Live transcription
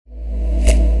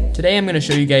Today I'm going to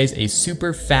show you guys a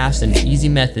super fast and easy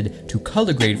method to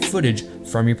color grade footage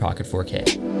from your Pocket 4K.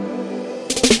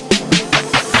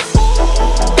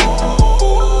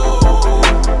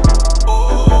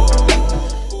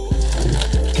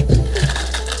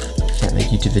 Can't make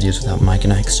YouTube videos without Mike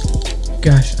and Ike's.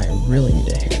 Gosh, I really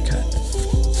need a haircut.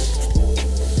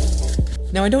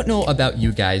 Now I don't know about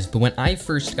you guys, but when I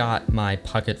first got my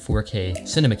Pocket 4K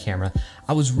cinema camera,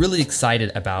 I was really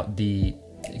excited about the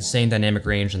insane dynamic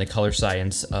range and the color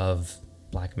science of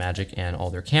Blackmagic and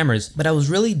all their cameras, but I was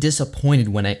really disappointed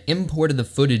when I imported the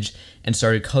footage and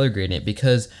started color grading it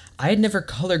because I had never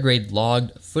color graded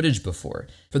logged footage before.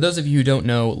 For those of you who don't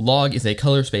know, log is a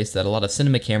color space that a lot of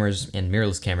cinema cameras and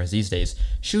mirrorless cameras these days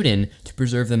shoot in to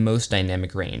preserve the most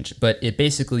dynamic range, but it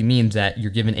basically means that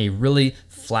you're given a really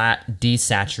flat,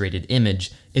 desaturated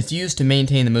image. It's used to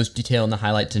maintain the most detail in the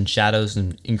highlights and shadows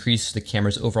and increase the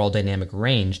camera's overall dynamic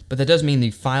range, but that does mean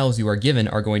the files you are given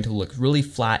are going to look really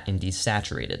flat and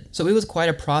desaturated. So it was quite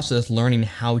a process learning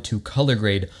how to color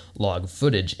grade log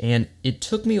footage, and it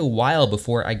took me a while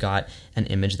before I got an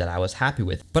image that I was happy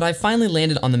with. But I finally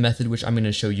landed on the method which I'm going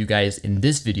to show you guys in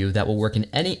this video that will work in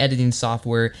any editing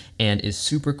software and is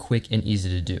super quick and easy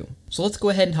to do. So let's go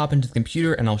ahead and hop into the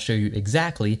computer and I'll show you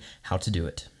exactly how to do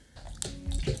it.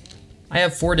 I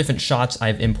have 4 different shots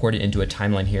I've imported into a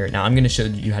timeline here. Now I'm going to show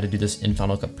you how to do this in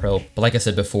Final Cut Pro, but like I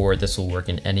said before, this will work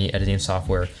in any editing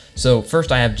software. So first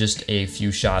I have just a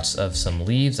few shots of some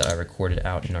leaves that I recorded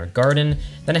out in our garden.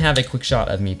 Then I have a quick shot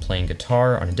of me playing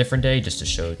guitar on a different day just to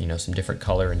show, some different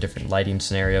color and different lighting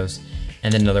scenarios.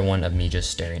 And then another one of me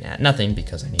just staring at nothing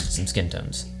because I needed some skin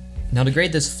tones. Now to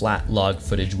grade this flat log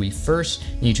footage, we first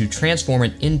need to transform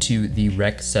it into the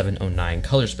Rec 709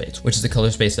 color space, which is the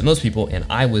color space that most people and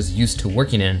I was used to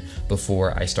working in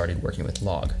before I started working with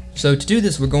log. So to do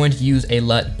this, we're going to use a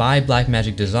LUT by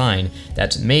Blackmagic Design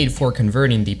that's made for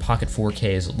converting the Pocket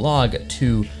 4K's log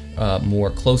to more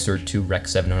closer to Rec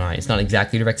 709. It's not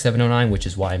exactly the Rec 709, which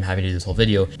is why I'm having to do this whole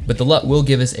video, but the LUT will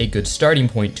give us a good starting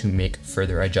point to make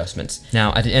further adjustments.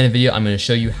 Now, at the end of the video, I'm going to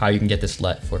show you how you can get this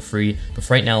LUT for free, but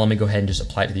for right now, let me go ahead and just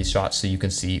apply it to these shots so you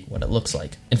can see what it looks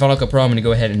like. In Final Cut Pro, I'm going to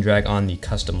go ahead and drag on the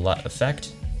custom LUT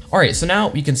effect. Alright, so now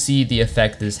we can see the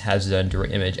effect this has done to our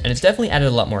image, and it's definitely added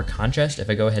a lot more contrast. If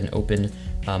I go ahead and open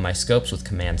my scopes with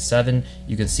Command 7,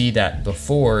 you can see that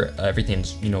before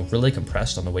everything's really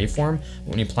compressed on the waveform.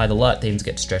 When you apply the LUT, things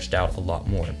get stretched out a lot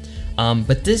more.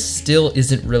 But this still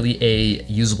isn't really a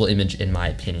usable image in my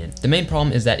opinion. The main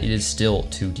problem is that it is still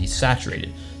too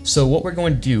desaturated. So what we're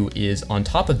going to do is, on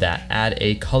top of that, add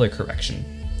a color correction.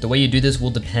 The way you do this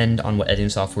will depend on what editing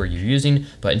software you're using,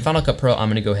 but in Final Cut Pro, I'm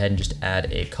going to go ahead and just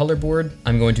add a color board.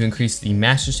 I'm going to increase the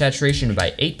master saturation by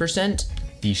 8%,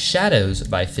 the shadows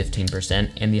by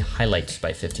 15%, and the highlights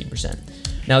by 15%.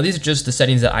 Now, these are just the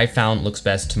settings that I found looks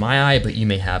best to my eye, but you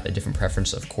may have a different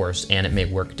preference, of course, and it may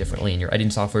work differently in your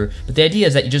editing software. But the idea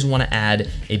is that you just want to add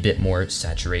a bit more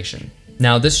saturation.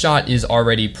 Now this shot is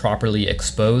already properly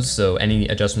exposed, so any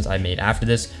adjustments I made after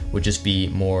this would just be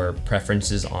more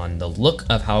preferences on the look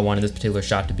of how I wanted this particular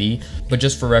shot to be. But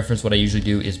just for reference, what I usually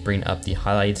do is bring up the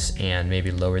highlights and maybe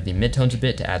lower the midtones a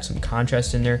bit to add some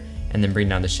contrast in there, and then bring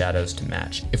down the shadows to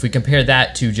match. If we compare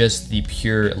that to just the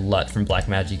pure LUT from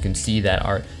Blackmagic, you can see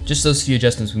that just those few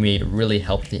adjustments we made really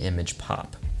helped the image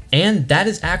pop. And that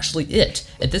is actually it.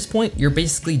 At this point, you're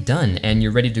basically done and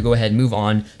you're ready to go ahead and move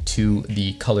on to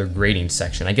the color grading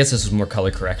section. I guess this is more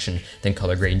color correction than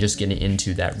color grading, just getting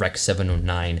into that Rec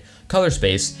 709 color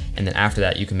space. And then after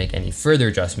that, you can make any further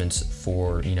adjustments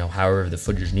for, however the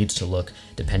footage needs to look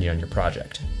depending on your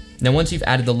project. Now, once you've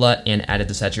added the LUT and added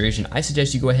the saturation, I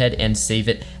suggest you go ahead and save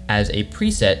it as a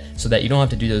preset so that you don't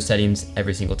have to do those settings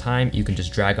every single time. You can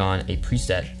just drag on a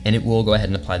preset and it will go ahead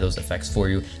and apply those effects for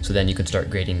you, so then you can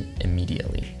start grading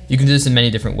immediately. You can do this in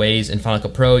many different ways. In Final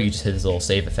Cut Pro, you just hit this little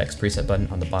Save Effects Preset button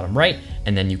on the bottom right,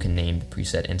 and then you can name the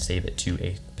preset and save it to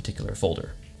a particular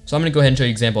folder. So I'm gonna go ahead and show you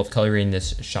an example of coloring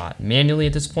this shot manually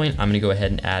at this point. I'm gonna go ahead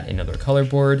and add another color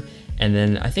board. And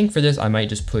then I think for this, I might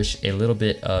just push a little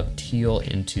bit of teal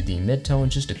into the midtone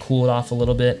just to cool it off a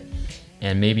little bit,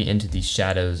 and maybe into the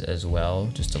shadows as well,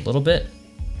 just a little bit.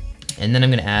 And then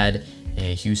I'm gonna add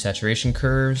a hue saturation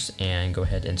curves and go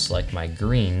ahead and select my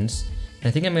greens. And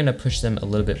I think I'm gonna push them a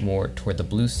little bit more toward the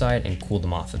blue side and cool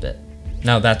them off a bit.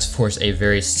 Now that's of course a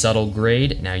very subtle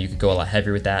grade. Now you could go a lot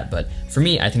heavier with that, but for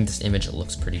me, I think this image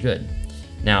looks pretty good.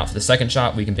 Now for the second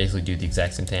shot, we can basically do the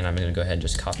exact same thing. I'm gonna go ahead and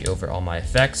just copy over all my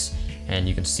effects, and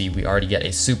you can see we already get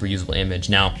a super usable image.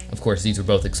 Now, of course, these were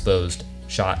both exposed,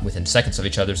 shot within seconds of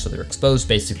each other, so they're exposed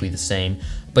basically the same.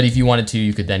 But if you wanted to,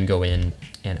 you could then go in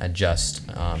and adjust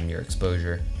your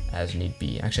exposure as need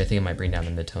be. Actually, I think I might bring down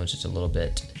the midtones just a little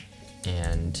bit.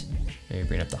 and maybe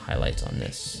bring up the highlights on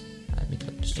this. Make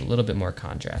it just a little bit more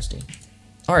contrasty.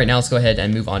 All right, now let's go ahead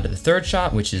and move on to the third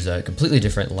shot, which is a completely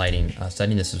different lighting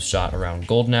setting. This was shot around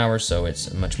golden hour, so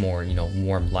it's much more,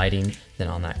 warm lighting than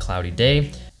on that cloudy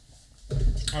day.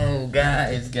 Oh,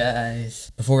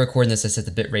 guys. Before recording this, I set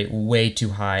the bitrate way too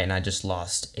high, and I just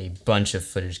lost a bunch of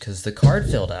footage because the card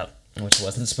filled up, which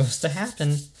wasn't supposed to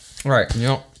happen. All right,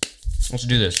 let's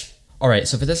do this. All right,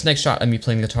 so for this next shot of me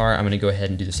playing the guitar, I'm gonna go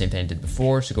ahead and do the same thing I did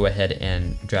before. So go ahead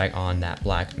and drag on that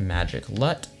Blackmagic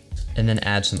Lut, and then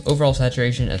add some overall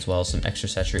saturation as well as some extra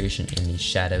saturation in the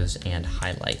shadows and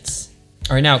highlights.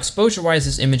 All right, now exposure-wise,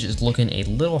 this image is looking a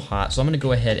little hot, so I'm gonna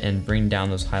go ahead and bring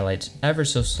down those highlights ever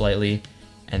so slightly,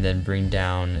 and then bring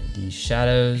down the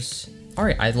shadows. All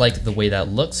right, I like the way that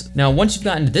looks. Now, once you've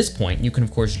gotten to this point, you can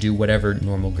of course do whatever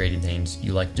normal grading things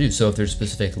you like to do. So if there's a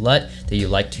specific LUT that you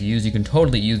like to use, you can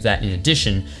totally use that in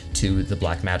addition to the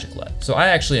Blackmagic LUT. So I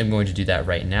actually am going to do that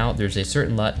right now. There's a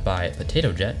certain LUT by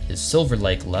Potato Jet, his Silver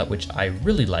Lake LUT, which I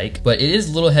really like, but it is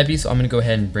a little heavy, so I'm gonna go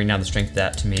ahead and bring down the strength of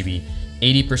that to maybe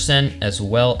 80%, as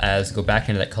well as go back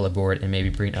into that color board and maybe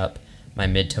bring up my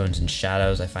midtones and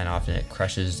shadows. I find often it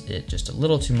crushes it just a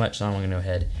little too much, so I'm gonna go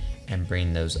ahead and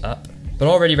bring those up. But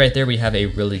already right there, we have a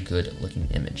really good looking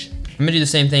image. I'm gonna do the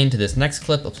same thing to this next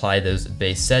clip, apply those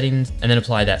base settings, and then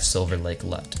apply that Silver Lake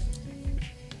LUT.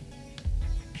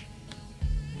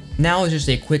 Now just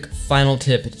a quick final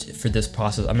tip for this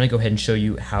process. I'm gonna go ahead and show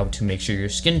you how to make sure your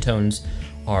skin tones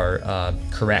are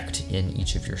correct in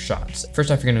each of your shots.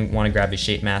 First off, you're gonna wanna grab a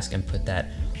shape mask and put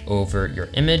that over your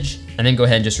image, and then go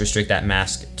ahead and just restrict that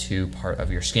mask to part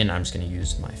of your skin. I'm just gonna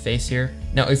use my face here.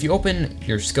 Now, if you open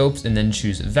your scopes and then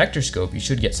choose vector scope, you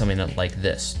should get something like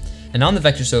this. And on the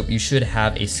vector scope, you should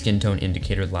have a skin tone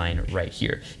indicator line right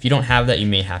here. If you don't have that, you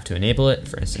may have to enable it.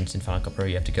 For instance, in Final Cut Pro,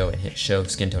 you have to go and hit show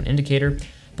skin tone indicator.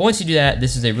 But once you do that,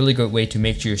 this is a really good way to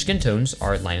make sure your skin tones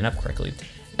are lining up correctly.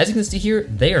 As you can see here,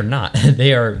 they are not.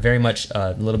 They are very much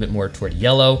a little bit more toward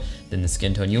yellow than the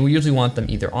skin tone. You'll usually want them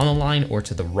either on the line or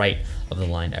to the right of the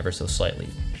line ever so slightly.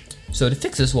 So to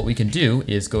fix this, what we can do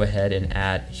is go ahead and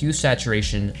add hue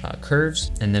saturation curves,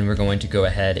 and then we're going to go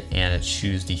ahead and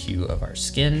choose the hue of our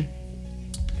skin.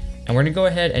 And we're gonna go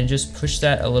ahead and just push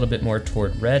that a little bit more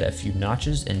toward red, a few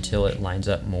notches, until it lines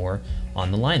up more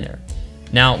on the line there.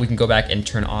 Now we can go back and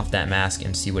turn off that mask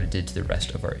and see what it did to the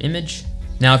rest of our image.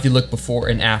 Now, if you look before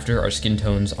and after, our skin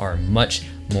tones are much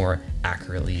more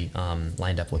accurately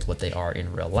lined up with what they are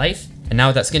in real life. And now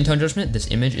with that skin tone adjustment,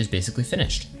 this image is basically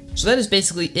finished. So that is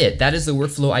basically it. That is the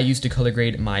workflow I use to color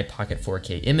grade my Pocket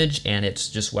 4K image, and it's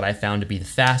just what I found to be the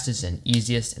fastest and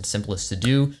easiest and simplest to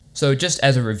do. So just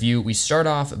as a review, we start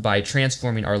off by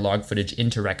transforming our log footage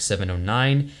into Rec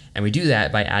 709, and we do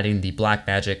that by adding the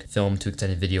Blackmagic Film to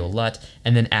Extended Video LUT,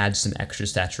 and then add some extra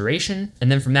saturation. And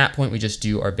then from that point, we just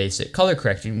do our basic color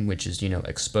correcting, which is,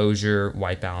 exposure,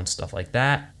 white balance, stuff like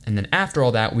that. And then after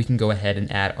all that, we can go ahead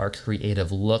and add our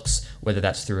creative looks, whether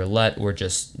that's through a LUT or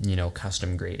just,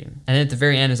 custom grading. And then at the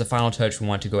very end, as a final touch, we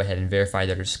want to go ahead and verify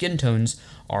that our skin tones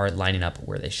are lining up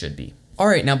where they should be. All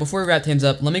right, now before we wrap things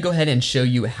up, let me go ahead and show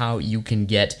you how you can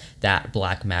get that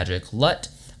Blackmagic LUT.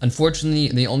 Unfortunately,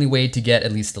 the only way to get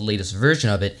at least the latest version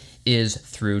of it is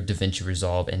through Davinci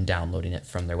Resolve and downloading it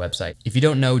from their website. If you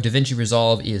don't know, Davinci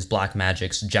Resolve is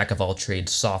Blackmagic's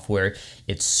jack-of-all-trades software.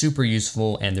 It's super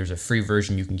useful, and there's a free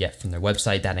version you can get from their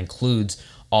website that includes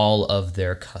all of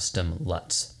their custom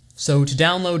LUTs. So to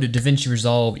download Davinci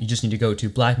Resolve, you just need to go to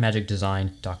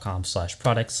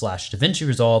blackmagicdesign.com/product/Davinci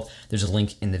Resolve. There's a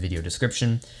link in the video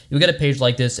description. You'll get a page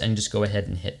like this, and just go ahead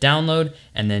and hit download,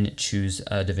 and then choose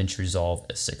Davinci Resolve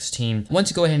 16.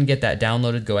 Once you go ahead and get that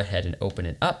downloaded, go ahead and open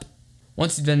it up.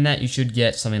 Once you've done that, you should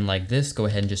get something like this. Go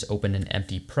ahead and just open an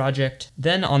empty project.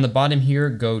 Then on the bottom here,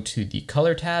 go to the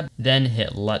color tab, then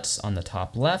hit LUTs on the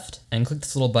top left, and click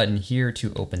this little button here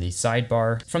to open the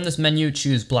sidebar. From this menu,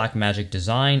 choose Blackmagic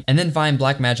Design, and then find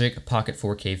Blackmagic Pocket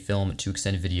 4K Film to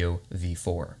Extended Video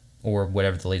V4, or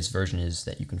whatever the latest version is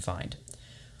that you can find.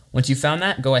 Once you've found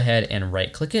that, go ahead and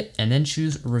right click it, and then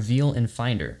choose Reveal in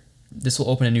Finder. This will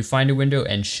open a new Finder window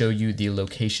and show you the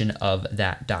location of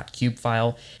that .cube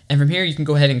file. And from here, you can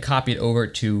go ahead and copy it over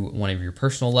to one of your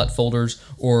personal LUT folders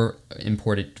or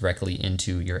import it directly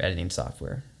into your editing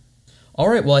software. All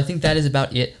right, well, I think that is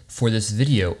about it for this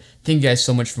video. Thank you guys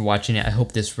so much for watching it. I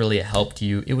hope this really helped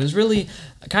you. It was really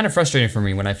kind of frustrating for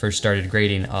me when I first started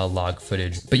grading log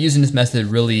footage, but using this method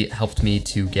really helped me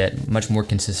to get much more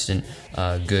consistent,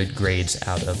 good grades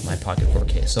out of my Pocket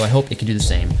 4K. So I hope it can do the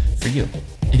same for you.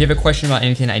 If you have a question about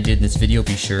anything I did in this video,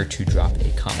 be sure to drop a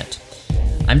comment.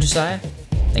 I'm Josiah.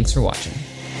 Thanks for watching.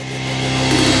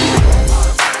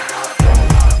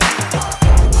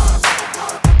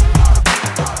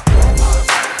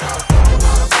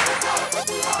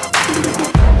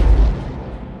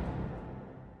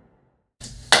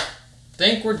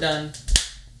 think we're done.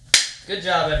 Good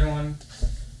job, everyone.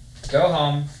 Go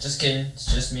home. Just kidding.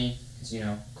 It's just me. Because, you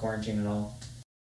know, quarantine and all.